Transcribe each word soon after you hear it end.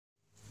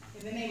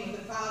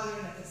Father,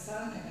 and of the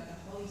Son, and of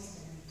the Holy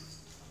Spirit.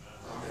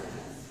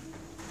 Amen.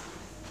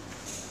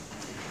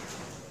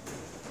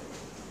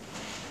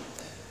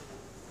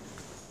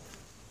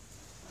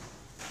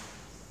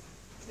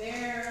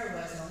 There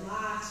was a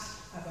lot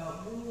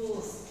about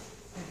rules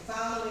and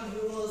following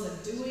rules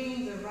and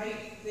doing the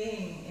right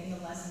thing in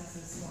the lessons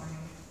this morning.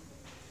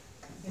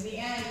 In the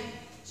end,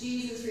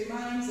 Jesus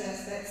reminds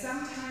us that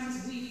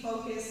sometimes we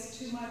focus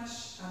too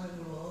much on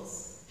the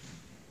rules.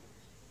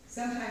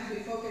 Sometimes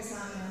we focus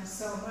on them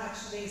so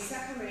much they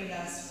separate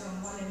us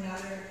from one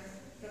another,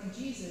 from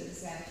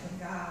Jesus and from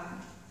God.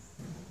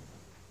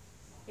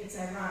 It's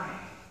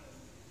ironic.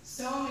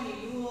 So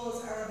many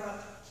rules are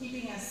about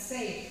keeping us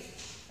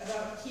safe,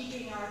 about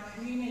keeping our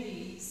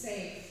community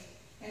safe,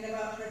 and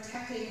about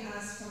protecting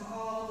us from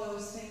all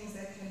those things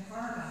that can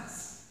harm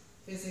us,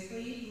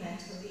 physically,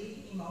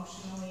 mentally,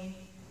 emotionally,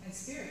 and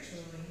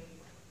spiritually.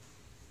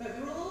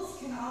 But rules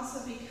can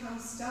also become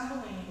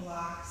stumbling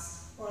blocks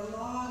or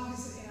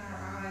logs in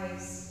our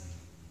eyes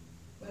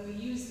when we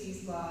use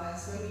these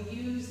laws, when we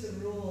use the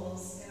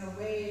rules in a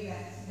way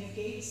that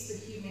negates the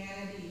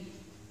humanity,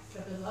 the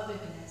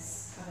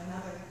belovedness of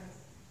another.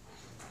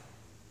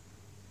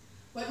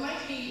 What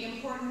might be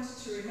important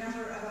to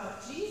remember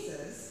about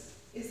Jesus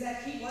is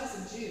that he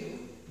was a Jew.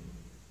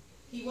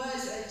 He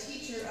was a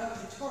teacher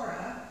of the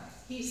Torah.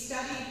 He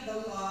studied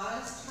the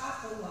laws,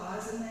 taught the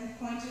laws, and then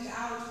pointed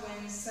out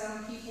when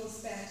some people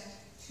spent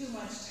too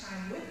much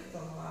time with the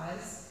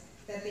laws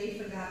that they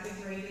forgot the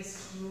greatest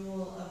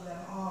rule of them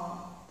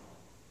all: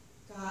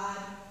 God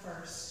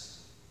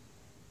first.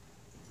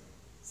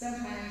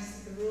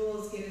 Sometimes the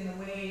rules get in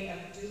the way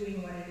of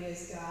doing what it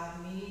is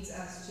God needs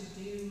us to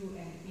do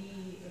and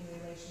be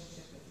in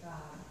relationship with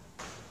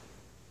God.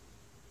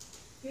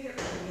 Did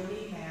it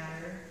really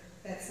matter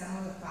that some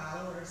of the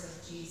followers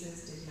of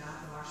Jesus did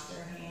not wash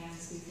their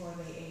hands before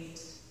they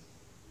ate?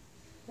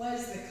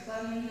 Was the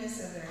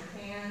cleanliness of their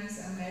hands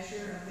a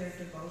measure of their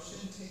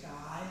devotion to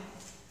God?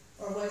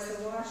 Or was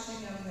the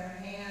washing of their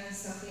hands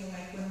something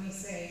like when we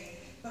say,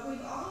 "But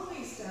we've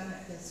always done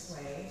it this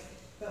way,"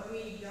 but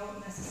we don't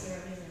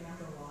necessarily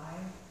remember why?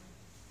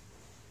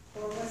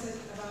 Or was it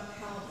about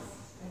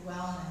health and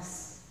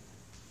wellness?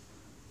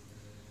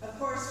 Of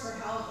course, for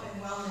health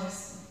and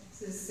wellness'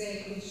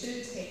 sake, we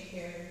should take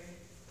care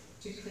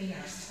to clean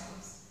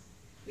ourselves.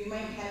 We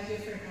might have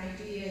different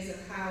ideas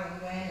of how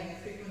and when and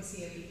the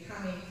frequency of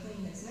becoming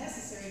clean is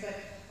necessary, but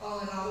all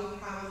in all, we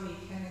probably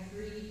can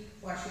agree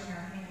washing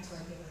our hands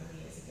regularly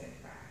is a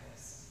good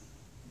practice.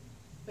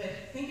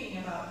 But thinking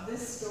about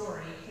this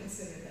story,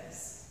 consider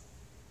this.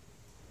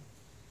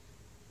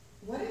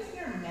 What if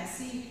their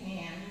messy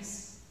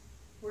hands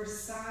were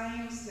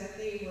signs that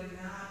they were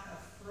not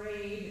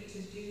afraid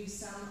to do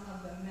some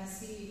of the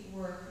messy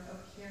work of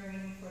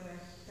caring for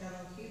their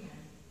fellow human?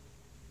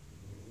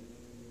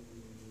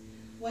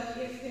 What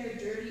if their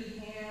dirty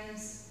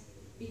hands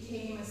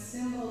became a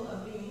symbol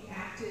of being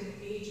active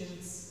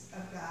agents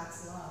of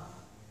God's love?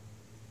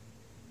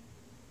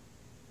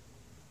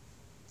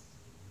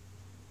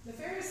 The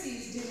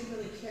Pharisees didn't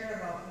really care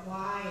about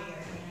why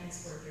their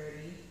hands were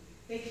dirty.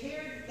 They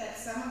cared that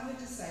some of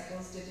the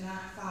disciples did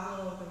not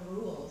follow the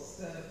rules,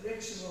 the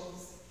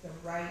rituals, the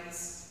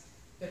rites,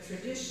 the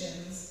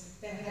traditions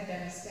that had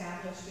been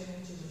established in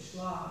the Jewish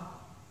law.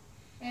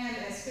 And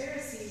as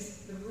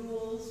Pharisees, the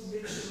rules,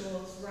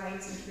 rituals,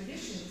 rites, and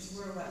traditions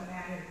were what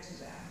mattered to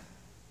them.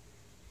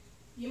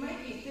 You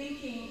might be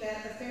thinking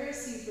that the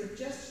Pharisees were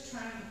just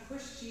trying to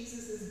push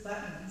Jesus'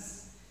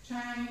 buttons,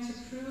 trying to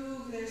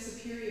prove their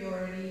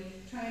superiority,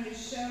 trying to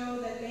show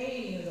that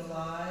they knew the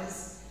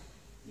laws.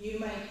 You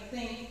might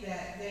think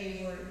that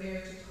they were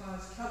there to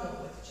cause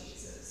trouble with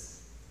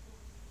Jesus.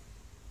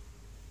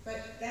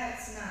 But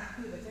that's not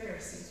who the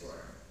Pharisees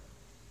were.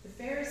 The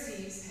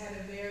Pharisees had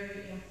a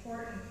very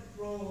important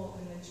role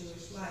in the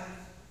Jewish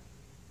life.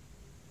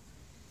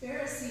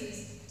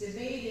 Pharisees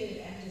debated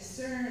and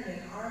discerned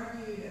and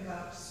argued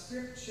about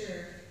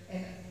Scripture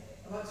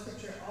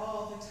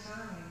all the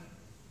time.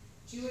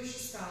 Jewish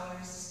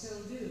scholars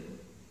still do.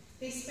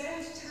 They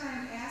spend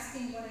time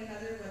asking one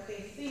another what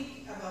they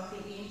think about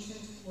the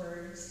ancient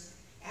words,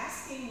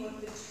 asking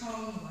what the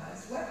tone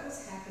was, what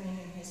was happening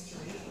in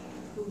history,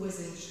 who was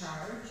in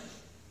charge.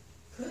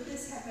 Could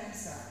this have been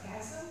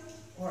sarcasm,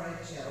 or a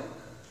joke,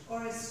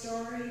 or a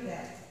story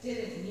that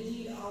didn't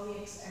need all the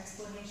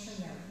explanation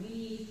that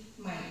we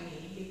might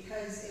need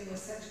because it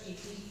was such a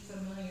deep,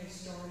 familiar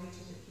story to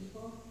the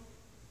people?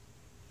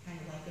 Kind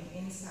of like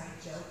an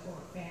inside joke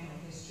or family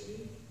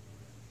history.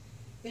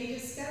 They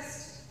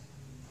discussed,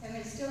 and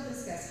they still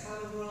discuss, how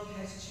the world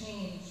has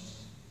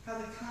changed, how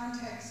the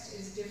context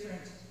is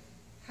different,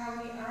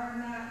 how we are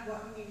not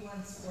what we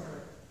once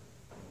were.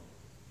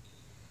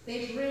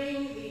 They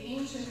bring the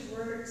ancient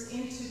words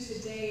into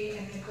today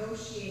and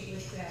negotiate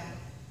with them,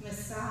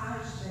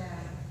 massage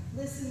them,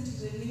 listen to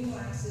the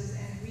nuances,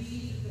 and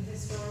read the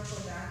historical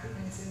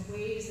documents in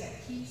ways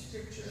that keep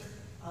Scripture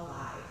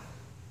alive.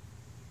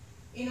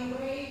 In a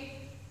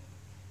way,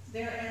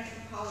 they're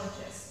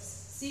anthropologists,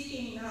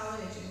 seeking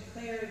knowledge and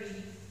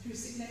clarity through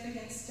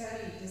significant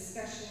study,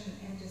 discussion,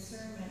 and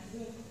discernment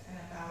with and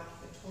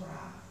about the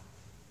Torah.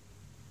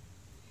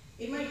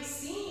 It might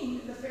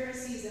seem the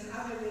Pharisees and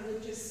other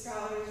religious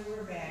scholars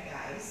were bad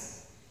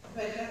guys,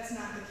 but that's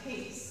not the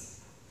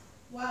case.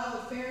 While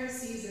the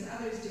Pharisees and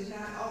others did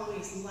not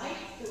always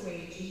like the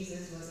way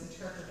Jesus was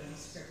interpreting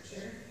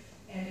Scripture,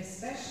 and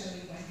especially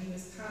when he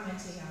was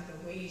commenting on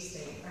the ways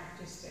they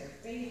practiced their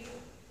faith,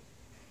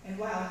 and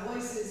while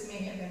voices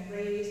may have been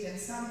raised and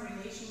some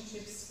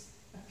relationships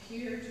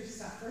appear to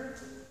suffer,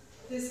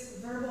 this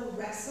verbal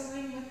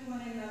wrestling with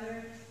one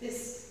another,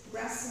 this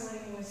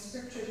wrestling with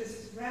Scripture,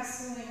 this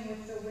wrestling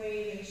with the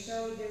way they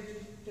showed their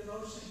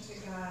devotion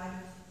to God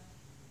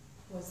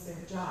was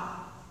their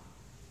job.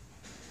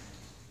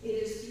 It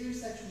is through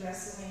such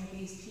wrestling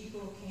these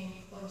people came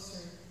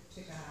closer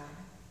to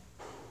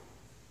God.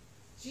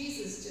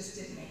 Jesus just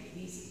didn't make it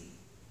easy.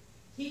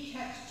 He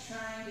kept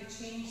trying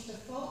to change the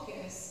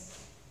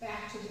focus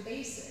back to the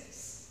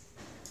basics.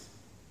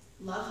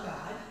 Love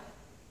God,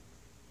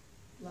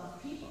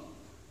 love people.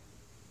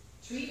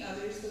 Treat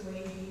others the way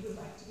you would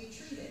like to be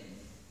treated.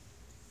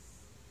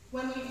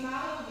 When we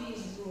follow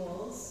these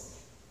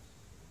rules,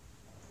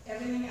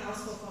 everything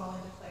else will fall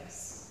into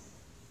place.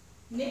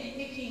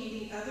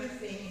 Nitpicking the other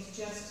things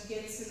just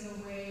gets in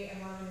the way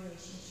of our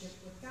relationship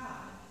with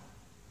God.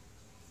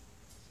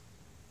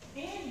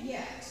 And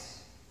yet,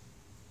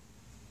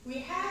 we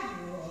have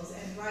rules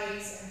and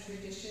rights and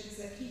traditions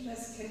that keep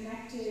us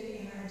connected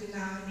in our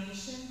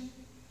denomination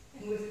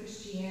and with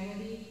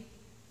Christianity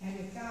and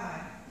with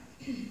God.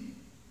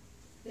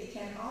 They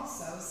can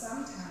also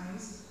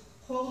sometimes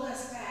hold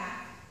us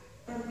back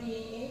from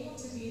being able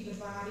to be the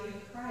body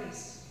of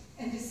Christ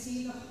and to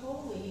see the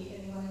holy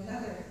in one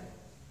another.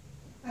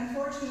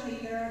 Unfortunately,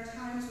 there are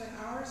times when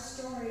our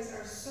stories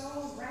are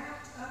so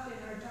wrapped up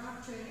in our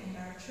doctrine and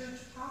our church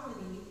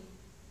polity,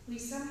 we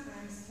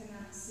sometimes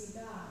cannot see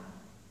God.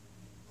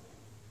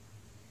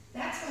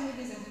 That's when it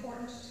is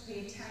important to pay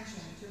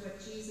attention to what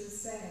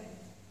Jesus said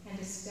and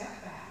to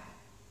step back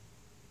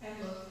and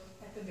look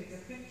at the bigger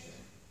picture.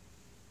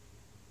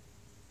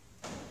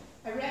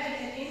 I read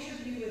an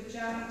interview with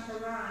John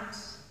Tarrant,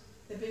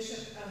 the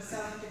Bishop of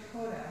South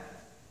Dakota,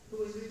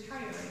 who is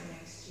retiring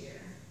next year.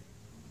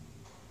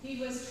 He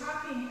was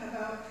talking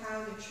about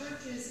how the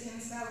churches in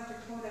South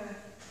Dakota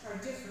are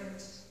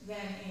different than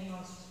in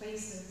most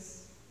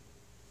places.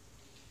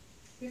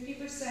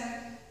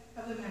 50%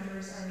 of the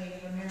members are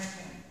Native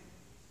American.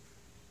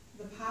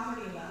 The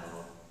poverty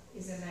level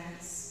is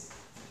immense.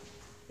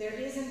 There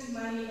isn't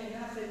money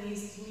enough in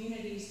these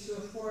communities to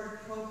afford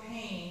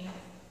propane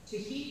to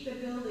heat the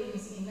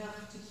buildings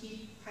enough to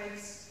keep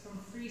pipes from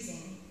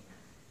freezing.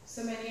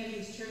 So many of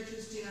these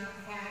churches do not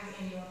have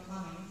indoor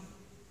plumbing.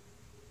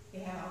 They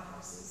have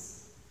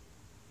outhouses.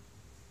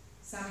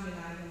 Some do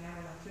not even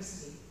have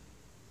electricity.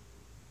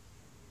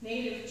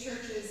 Native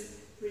churches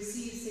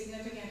receive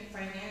significant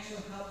financial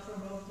help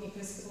from both the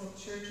Episcopal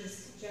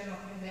Church's General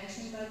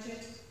Convention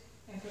budget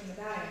and from the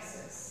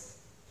diocese,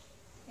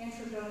 and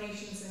from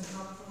donations and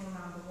help from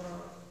around the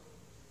world.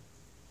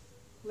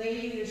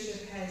 Lay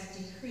leadership has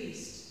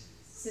decreased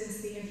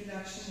since the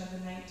introduction of the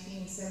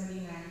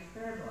 1979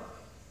 prayer book,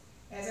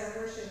 as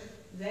our worship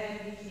then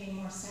became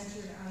more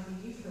centered on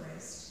the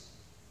Eucharist.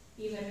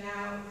 Even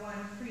now,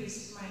 one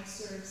priest might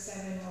serve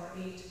 7 or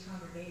 8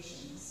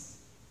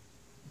 congregations.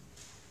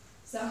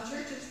 Some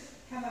churches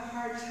have a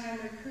hard time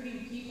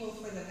recruiting people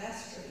for the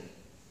vestry.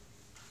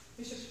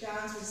 Bishop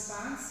John's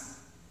response: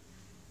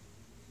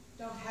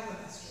 don't have a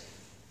vestry.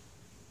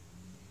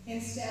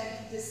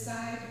 Instead,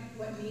 decide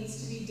what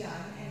needs to be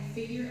done and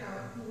figure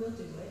out who will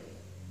do it,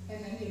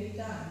 and then get it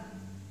done.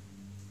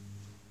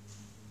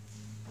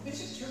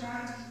 Bishop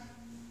Tarrant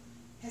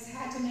has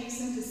had to make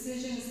some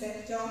decisions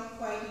that don't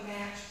quite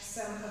match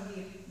some of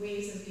the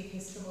ways of the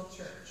Episcopal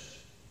Church.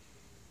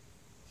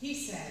 He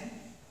said,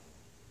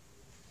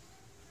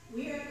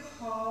 we are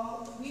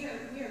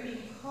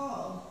being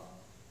called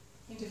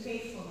into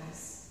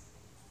faithfulness.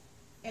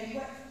 And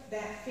what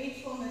that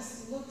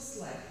faithfulness looks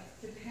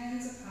like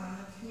depends upon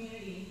the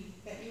community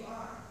that you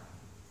are.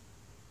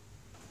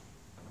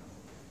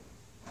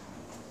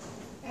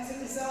 As a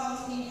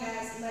result, he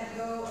has let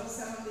go of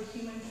some of the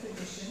human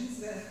traditions,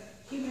 the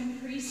human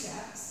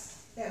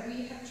precepts that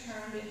we have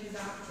turned into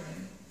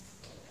doctrine.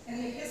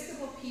 And the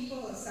Episcopal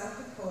people of South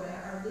Dakota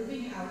are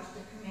living out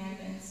the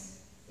commandments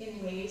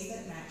in ways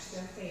that match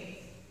their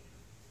faith.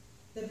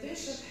 The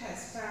bishop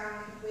has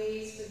found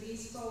ways for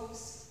these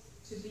folks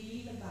to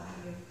be the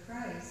body of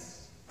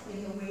Christ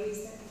in the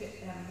ways that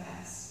fit them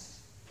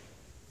best.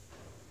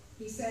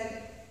 He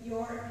said,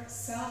 your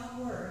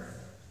self-worth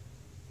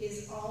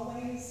is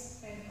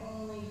always and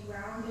only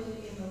grounded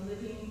in the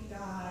living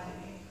God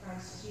in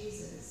Christ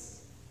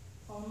Jesus,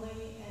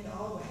 only and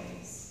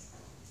always.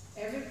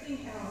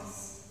 Everything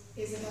else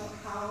is about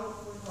how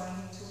we're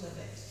going to live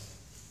it.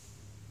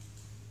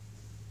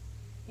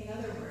 In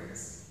other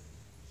words,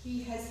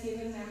 he has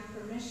given them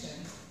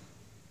permission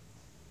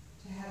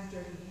to have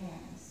dirty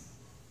hands.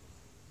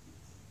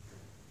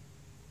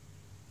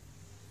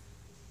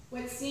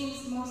 What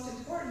seems most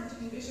important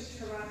in Bishop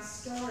Tarrant's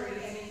story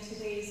and in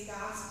today's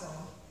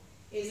gospel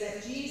is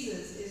that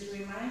Jesus is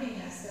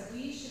reminding us that we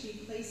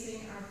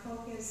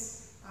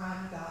focus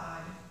on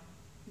God,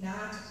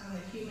 not on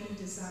the human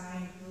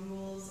design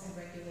rules and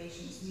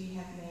regulations we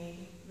have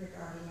made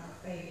regarding our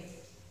faith.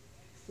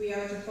 We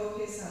are to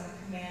focus on the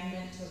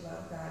commandment to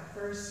love God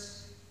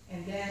first,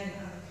 and then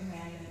on the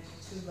commandment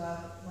to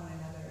love one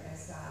another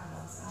as God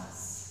loves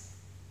us.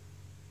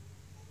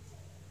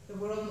 The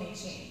world may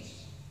change.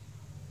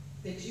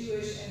 The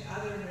Jewish and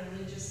other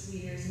religious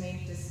leaders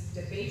may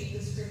debate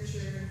the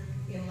scripture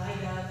in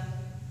light of,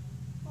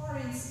 or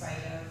in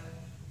spite of,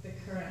 the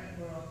current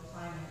world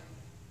climate.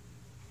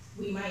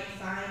 We might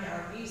find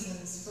our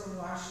reasons for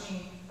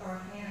washing our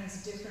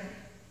hands different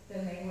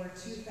than they were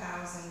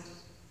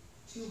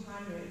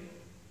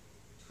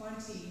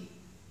 2,220,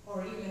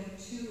 or even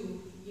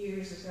 2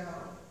 years ago.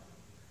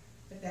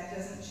 But that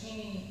doesn't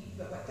change,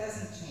 but what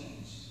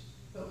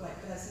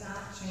does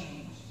not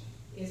change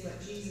is what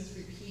Jesus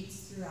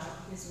repeats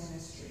throughout his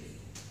ministry.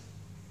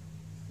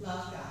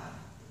 Love God.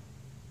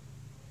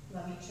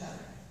 Love each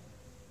other.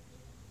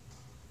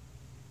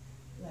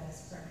 Let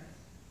us pray.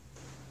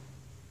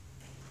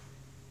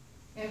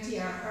 Empty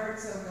our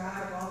hearts, O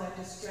God, of all that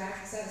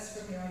distracts us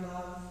from your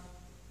love.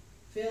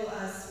 Fill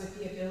us with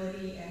the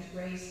ability and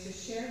grace to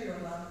share your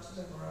love to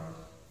the world.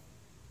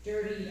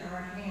 Dirty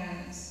our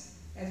hands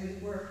as we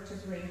work to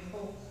bring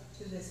hope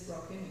to this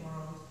broken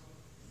world.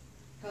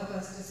 Help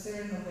us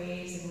discern the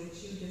ways in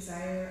which you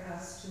desire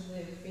us to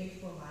live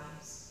faithful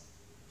lives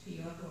to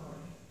your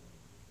glory.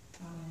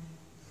 Amen.